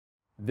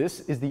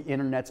This is the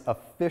internet's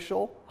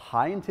official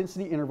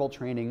high-intensity interval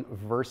training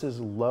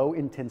versus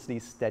low-intensity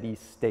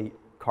steady-state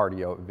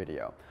cardio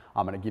video.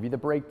 I'm going to give you the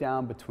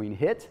breakdown between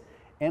HIIT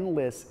and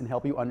LISS and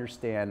help you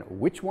understand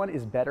which one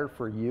is better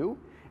for you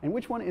and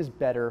which one is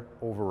better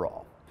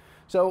overall.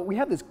 So we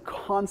have this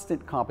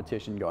constant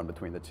competition going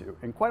between the two,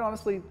 and quite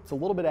honestly, it's a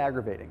little bit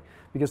aggravating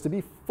because to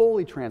be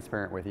fully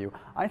transparent with you,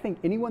 I think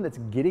anyone that's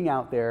getting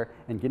out there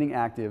and getting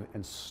active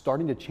and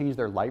starting to change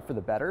their life for the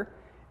better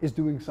is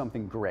doing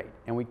something great.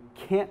 And we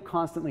can't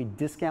constantly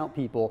discount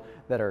people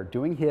that are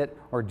doing HIIT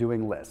or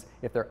doing LISS.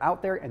 If they're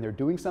out there and they're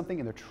doing something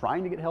and they're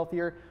trying to get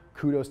healthier,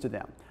 kudos to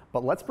them.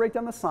 But let's break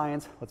down the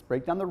science, let's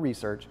break down the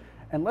research,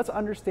 and let's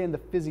understand the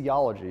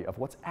physiology of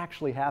what's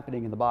actually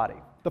happening in the body.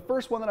 The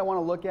first one that I want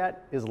to look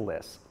at is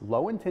LISS,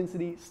 low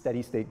intensity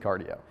steady state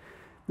cardio.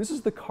 This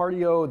is the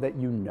cardio that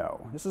you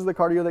know. This is the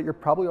cardio that you're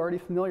probably already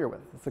familiar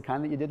with. It's the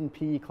kind that you did in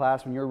PE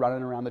class when you were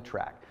running around the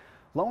track.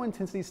 Low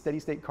intensity steady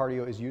state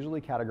cardio is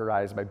usually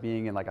categorized by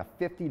being in like a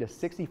 50 to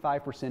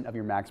 65% of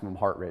your maximum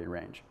heart rate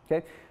range.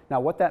 Okay? Now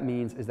what that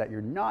means is that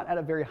you're not at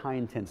a very high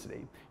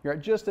intensity. You're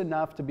at just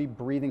enough to be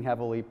breathing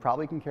heavily,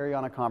 probably can carry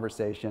on a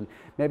conversation,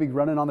 maybe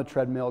running on the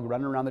treadmill,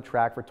 running around the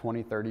track for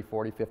 20, 30,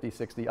 40, 50,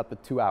 60, up to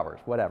 2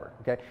 hours, whatever.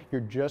 Okay? You're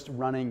just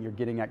running, you're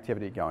getting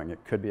activity going. It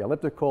could be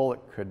elliptical,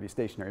 it could be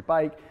stationary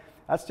bike.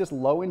 That's just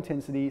low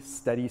intensity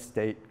steady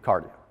state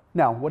cardio.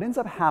 Now what ends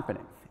up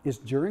happening is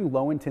during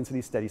low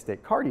intensity steady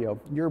state cardio,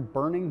 you're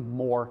burning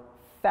more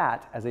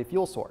fat as a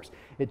fuel source.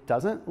 It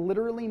doesn't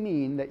literally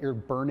mean that you're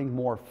burning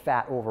more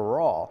fat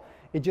overall.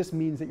 It just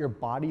means that your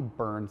body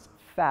burns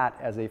fat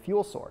as a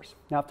fuel source.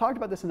 Now I've talked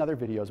about this in other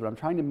videos, but I'm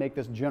trying to make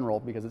this general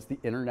because it's the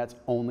internet's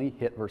only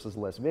HIIT versus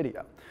LISS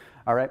video.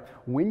 All right,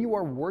 when you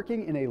are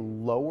working in a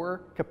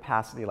lower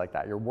capacity like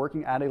that, you're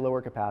working at a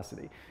lower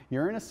capacity,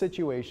 you're in a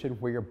situation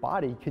where your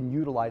body can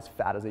utilize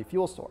fat as a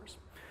fuel source.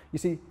 You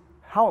see,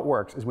 how it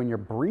works is when you're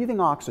breathing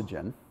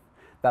oxygen,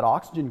 that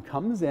oxygen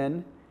comes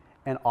in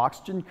and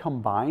oxygen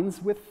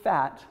combines with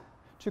fat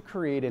to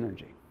create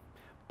energy.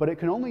 But it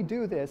can only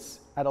do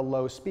this at a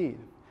low speed.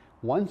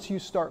 Once you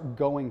start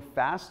going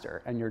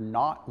faster and you're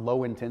not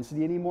low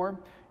intensity anymore,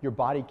 your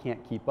body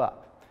can't keep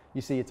up.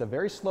 You see, it's a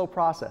very slow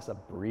process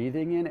of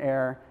breathing in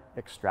air,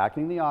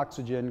 extracting the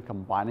oxygen,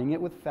 combining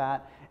it with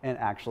fat, and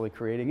actually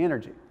creating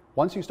energy.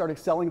 Once you start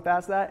excelling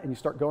past that and you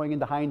start going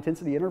into high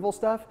intensity interval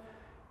stuff,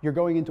 you're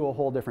going into a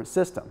whole different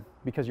system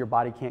because your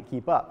body can't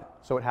keep up.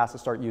 So it has to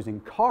start using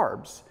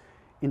carbs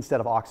instead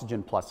of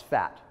oxygen plus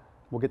fat.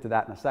 We'll get to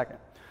that in a second.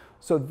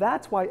 So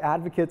that's why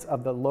advocates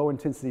of the low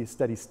intensity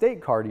steady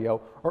state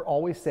cardio are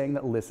always saying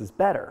that LISS is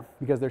better,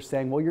 because they're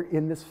saying, well, you're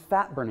in this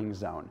fat burning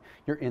zone.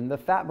 You're in the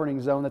fat burning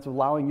zone that's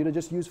allowing you to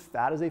just use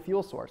fat as a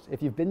fuel source.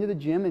 If you've been to the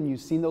gym and you've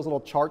seen those little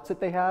charts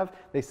that they have,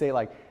 they say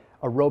like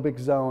aerobic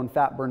zone,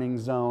 fat burning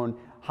zone,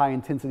 high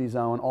intensity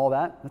zone, all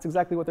that. That's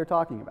exactly what they're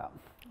talking about.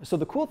 So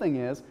the cool thing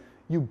is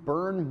you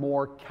burn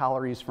more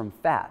calories from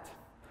fat.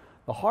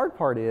 The hard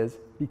part is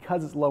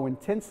because it's low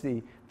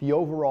intensity, the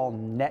overall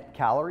net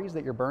calories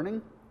that you're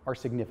burning are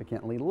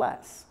significantly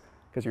less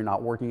because you're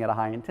not working at a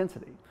high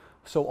intensity.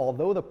 So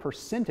although the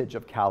percentage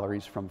of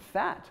calories from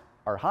fat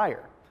are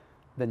higher,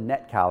 the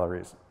net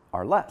calories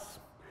are less.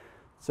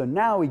 So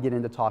now we get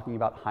into talking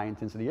about high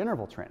intensity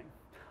interval training.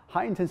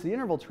 High intensity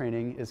interval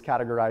training is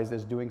categorized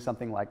as doing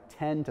something like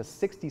 10 to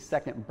 60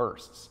 second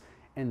bursts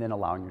and then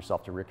allowing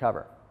yourself to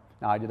recover.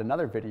 Now, I did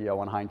another video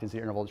on high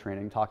intensity interval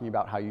training talking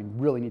about how you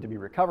really need to be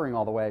recovering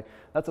all the way.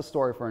 That's a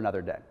story for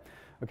another day.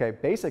 Okay,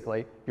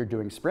 basically, you're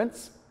doing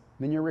sprints,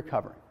 then you're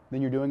recovering.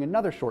 Then you're doing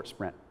another short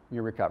sprint, and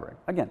you're recovering.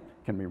 Again,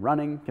 can be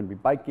running, can be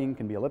biking,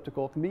 can be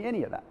elliptical, can be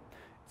any of that.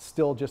 It's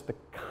still just the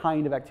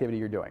kind of activity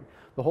you're doing.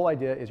 The whole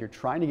idea is you're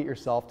trying to get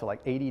yourself to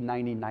like 80,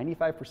 90,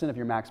 95% of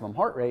your maximum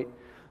heart rate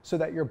so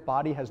that your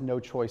body has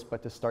no choice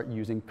but to start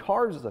using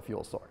carbs as a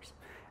fuel source.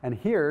 And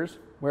here's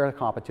where the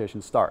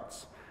competition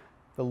starts.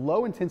 The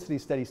low intensity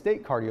steady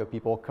state cardio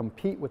people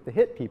compete with the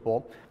HIIT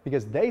people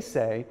because they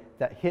say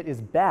that HIIT is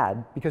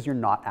bad because you're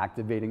not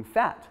activating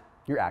fat,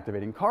 you're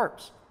activating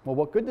carbs. Well,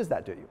 what good does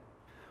that do you?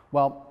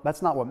 Well,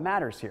 that's not what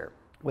matters here.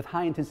 With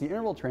high intensity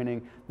interval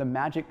training, the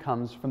magic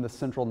comes from the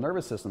central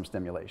nervous system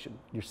stimulation,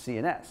 your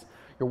CNS.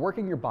 You're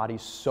working your body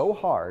so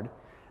hard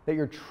that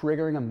you're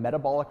triggering a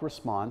metabolic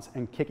response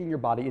and kicking your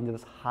body into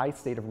this high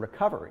state of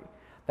recovery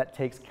that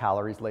takes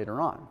calories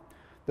later on.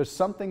 There's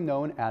something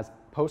known as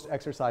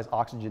post-exercise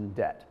oxygen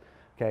debt,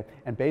 okay?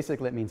 And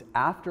basically it means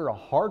after a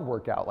hard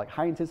workout, like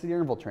high intensity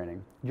interval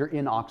training, you're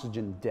in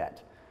oxygen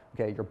debt,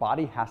 okay? Your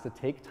body has to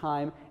take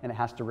time and it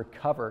has to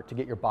recover to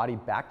get your body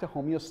back to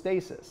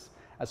homeostasis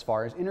as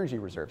far as energy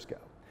reserves go.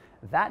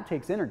 That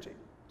takes energy.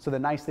 So the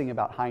nice thing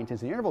about high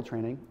intensity interval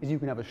training is you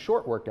can have a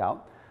short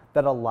workout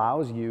that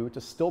allows you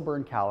to still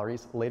burn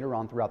calories later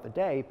on throughout the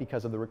day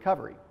because of the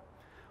recovery.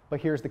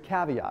 But here's the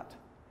caveat,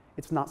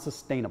 it's not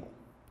sustainable.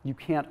 You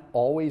can't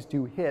always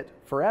do HIIT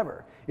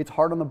forever. It's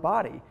hard on the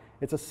body.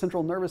 It's a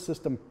central nervous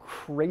system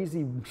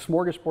crazy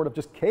smorgasbord of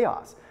just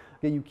chaos.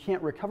 Okay, you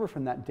can't recover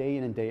from that day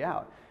in and day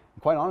out.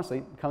 And quite honestly,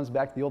 it comes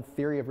back to the old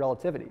theory of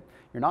relativity.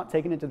 You're not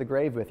taking it to the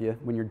grave with you.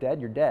 When you're dead,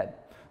 you're dead.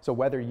 So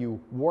whether you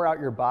wore out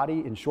your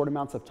body in short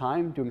amounts of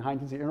time doing high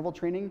intensity interval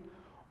training,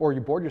 or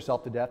you bored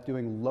yourself to death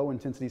doing low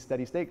intensity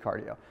steady state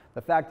cardio,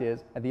 the fact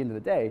is, at the end of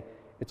the day,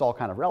 it's all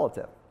kind of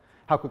relative.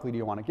 How quickly do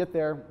you want to get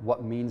there?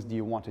 What means do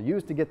you want to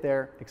use to get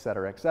there? Et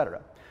cetera, et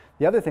cetera.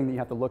 The other thing that you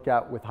have to look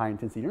at with high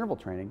intensity interval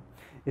training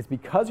is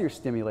because you're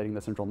stimulating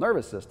the central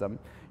nervous system,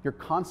 you're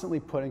constantly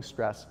putting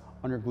stress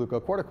on your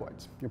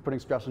glucocorticoids. You're putting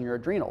stress on your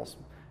adrenals.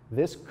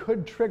 This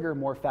could trigger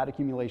more fat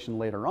accumulation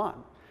later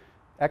on.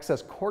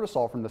 Excess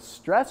cortisol from the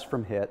stress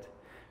from HIIT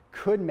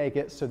could make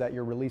it so that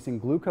you're releasing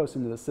glucose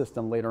into the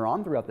system later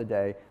on throughout the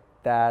day.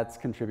 That's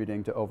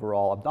contributing to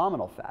overall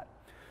abdominal fat.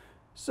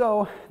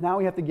 So now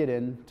we have to get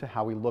into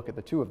how we look at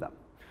the two of them.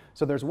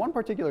 So there's one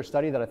particular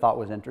study that I thought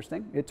was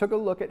interesting. It took a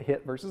look at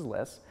HIIT versus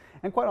LISS,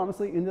 and quite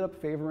honestly ended up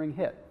favoring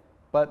HIIT.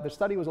 But the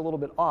study was a little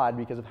bit odd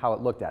because of how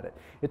it looked at it.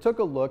 It took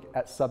a look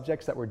at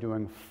subjects that were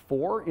doing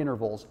 4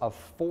 intervals of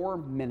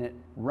 4-minute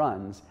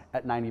runs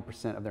at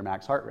 90% of their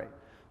max heart rate.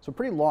 So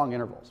pretty long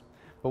intervals.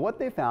 But what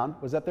they found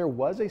was that there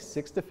was a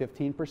 6 to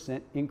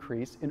 15%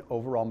 increase in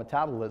overall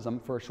metabolism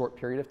for a short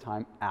period of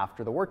time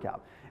after the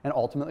workout, and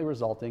ultimately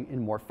resulting in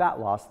more fat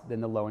loss than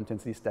the low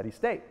intensity steady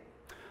state.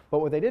 But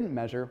what they didn't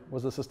measure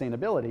was the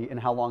sustainability and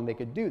how long they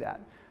could do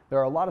that. There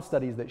are a lot of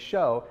studies that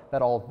show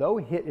that although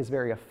HIIT is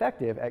very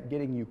effective at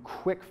getting you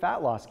quick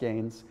fat loss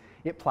gains,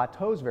 it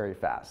plateaus very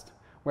fast.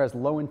 Whereas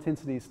low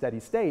intensity steady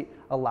state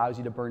allows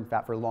you to burn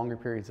fat for longer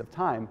periods of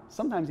time,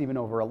 sometimes even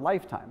over a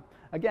lifetime.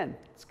 Again,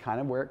 it's kind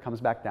of where it comes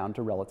back down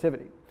to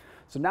relativity.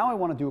 So now I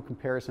want to do a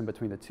comparison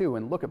between the two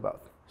and look at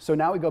both. So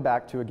now we go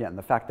back to, again,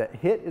 the fact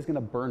that HIIT is going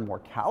to burn more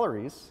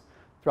calories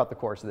throughout the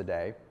course of the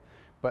day,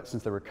 but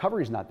since the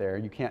recovery is not there,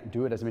 you can't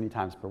do it as many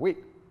times per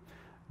week.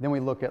 Then we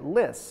look at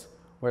LISS,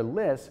 where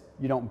LISS,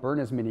 you don't burn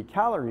as many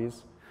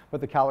calories,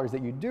 but the calories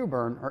that you do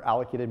burn are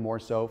allocated more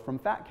so from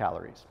fat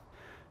calories.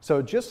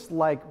 So just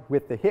like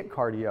with the HIIT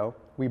cardio,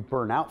 we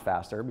burn out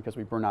faster because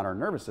we burn out our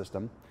nervous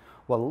system.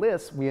 Well,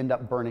 LISS, we end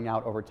up burning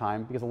out over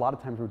time because a lot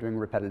of times we're doing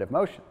repetitive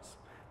motions.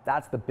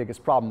 That's the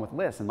biggest problem with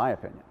LISS, in my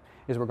opinion,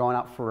 is we're going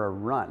out for a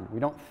run. We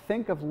don't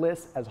think of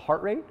LISS as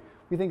heart rate.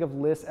 We think of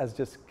LISS as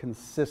just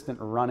consistent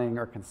running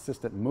or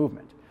consistent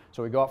movement.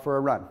 So we go out for a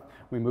run.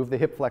 We move the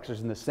hip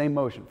flexors in the same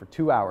motion for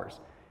 2 hours,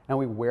 and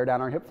we wear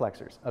down our hip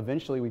flexors.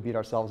 Eventually, we beat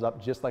ourselves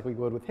up just like we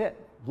would with HIIT.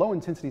 Low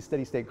intensity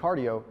steady state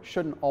cardio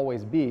shouldn't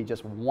always be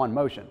just one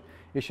motion.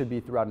 It should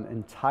be throughout an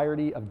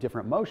entirety of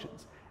different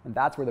motions, and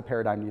that's where the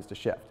paradigm needs to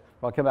shift.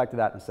 But I'll come back to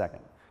that in a second.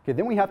 Okay,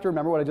 then we have to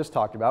remember what I just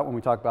talked about when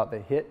we talk about the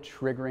HIIT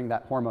triggering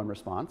that hormone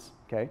response,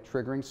 okay,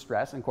 triggering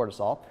stress and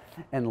cortisol,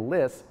 and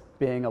LISS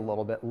being a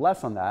little bit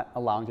less on that,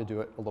 allowing to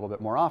do it a little bit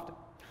more often.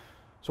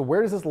 So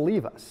where does this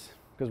leave us?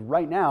 Because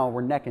right now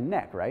we're neck and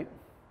neck, right?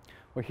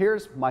 Well,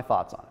 here's my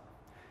thoughts on it.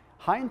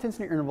 High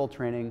intensity interval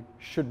training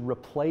should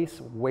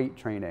replace weight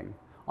training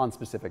on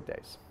specific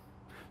days.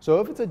 So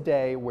if it's a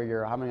day where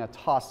you're having a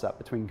toss up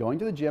between going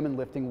to the gym and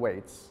lifting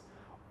weights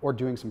or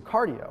doing some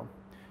cardio,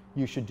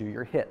 you should do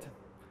your HIIT,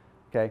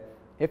 okay?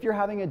 If you're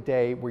having a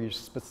day where you're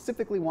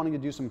specifically wanting to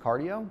do some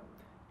cardio,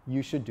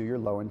 you should do your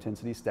low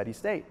intensity steady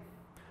state.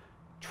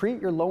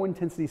 Treat your low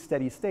intensity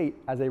steady state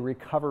as a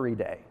recovery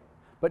day,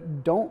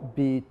 but don't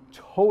be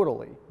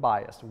totally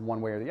biased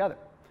one way or the other.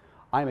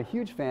 I'm a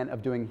huge fan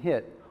of doing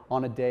HIIT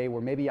on a day where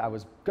maybe I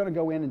was gonna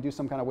go in and do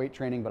some kind of weight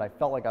training, but I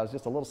felt like I was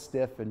just a little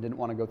stiff and didn't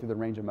wanna go through the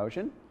range of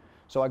motion.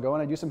 So I go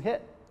and I do some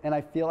HIIT, and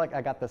I feel like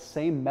I got the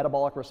same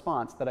metabolic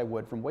response that I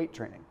would from weight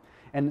training.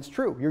 And it's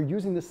true, you're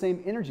using the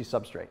same energy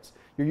substrates.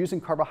 You're using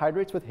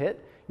carbohydrates with HIIT,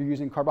 you're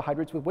using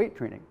carbohydrates with weight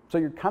training. So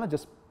you're kind of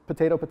just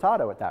potato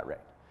at that rate.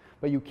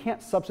 But you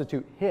can't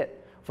substitute HIIT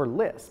for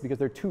LISS because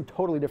they're two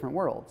totally different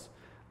worlds.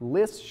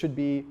 LISS should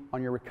be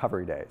on your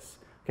recovery days.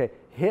 Okay,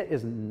 HIIT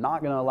is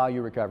not gonna allow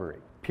you recovery,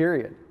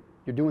 period.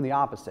 You're doing the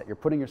opposite. You're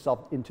putting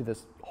yourself into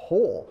this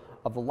hole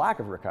of the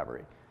lack of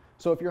recovery.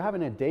 So if you're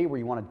having a day where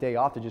you want a day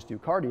off to just do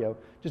cardio,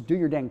 just do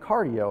your dang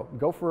cardio,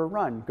 go for a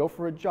run, go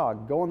for a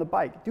jog, go on the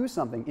bike, do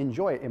something,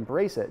 enjoy it,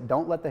 embrace it.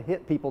 Don't let the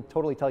HIIT people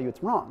totally tell you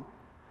it's wrong.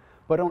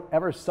 But don't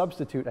ever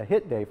substitute a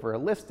HIIT day for a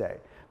LISS day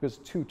because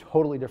it's two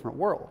totally different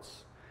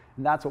worlds.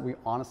 And that's what we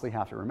honestly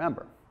have to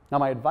remember. Now,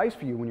 my advice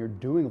for you when you're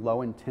doing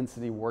low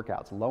intensity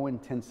workouts, low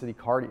intensity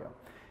cardio,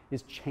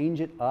 is change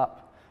it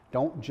up.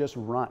 Don't just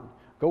run.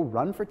 Go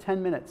run for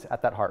 10 minutes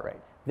at that heart rate,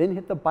 then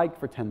hit the bike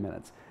for 10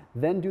 minutes,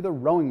 then do the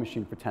rowing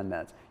machine for 10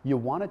 minutes. You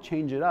want to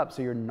change it up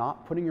so you're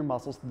not putting your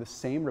muscles through the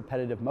same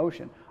repetitive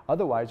motion.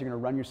 Otherwise, you're going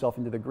to run yourself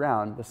into the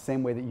ground the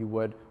same way that you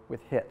would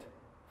with HIIT.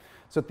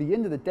 So at the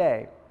end of the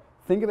day,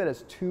 think of it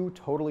as two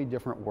totally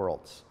different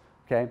worlds,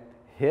 okay?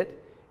 HIIT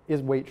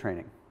is weight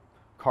training.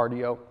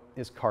 Cardio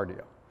is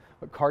cardio.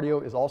 But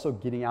cardio is also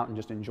getting out and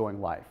just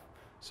enjoying life.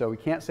 So we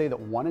can't say that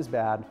one is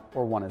bad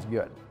or one is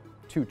good.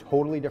 Two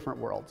totally different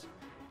worlds.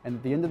 And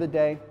at the end of the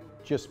day,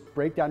 just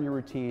break down your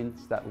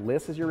routines. That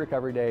LISS is your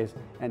recovery days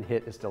and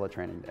HIIT is still a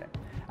training day.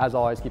 As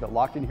always, keep it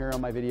locked in here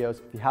on my videos.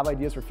 If you have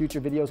ideas for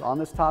future videos on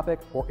this topic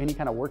or any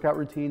kind of workout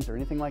routines or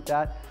anything like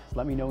that,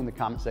 let me know in the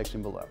comment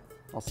section below.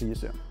 I'll see you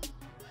soon.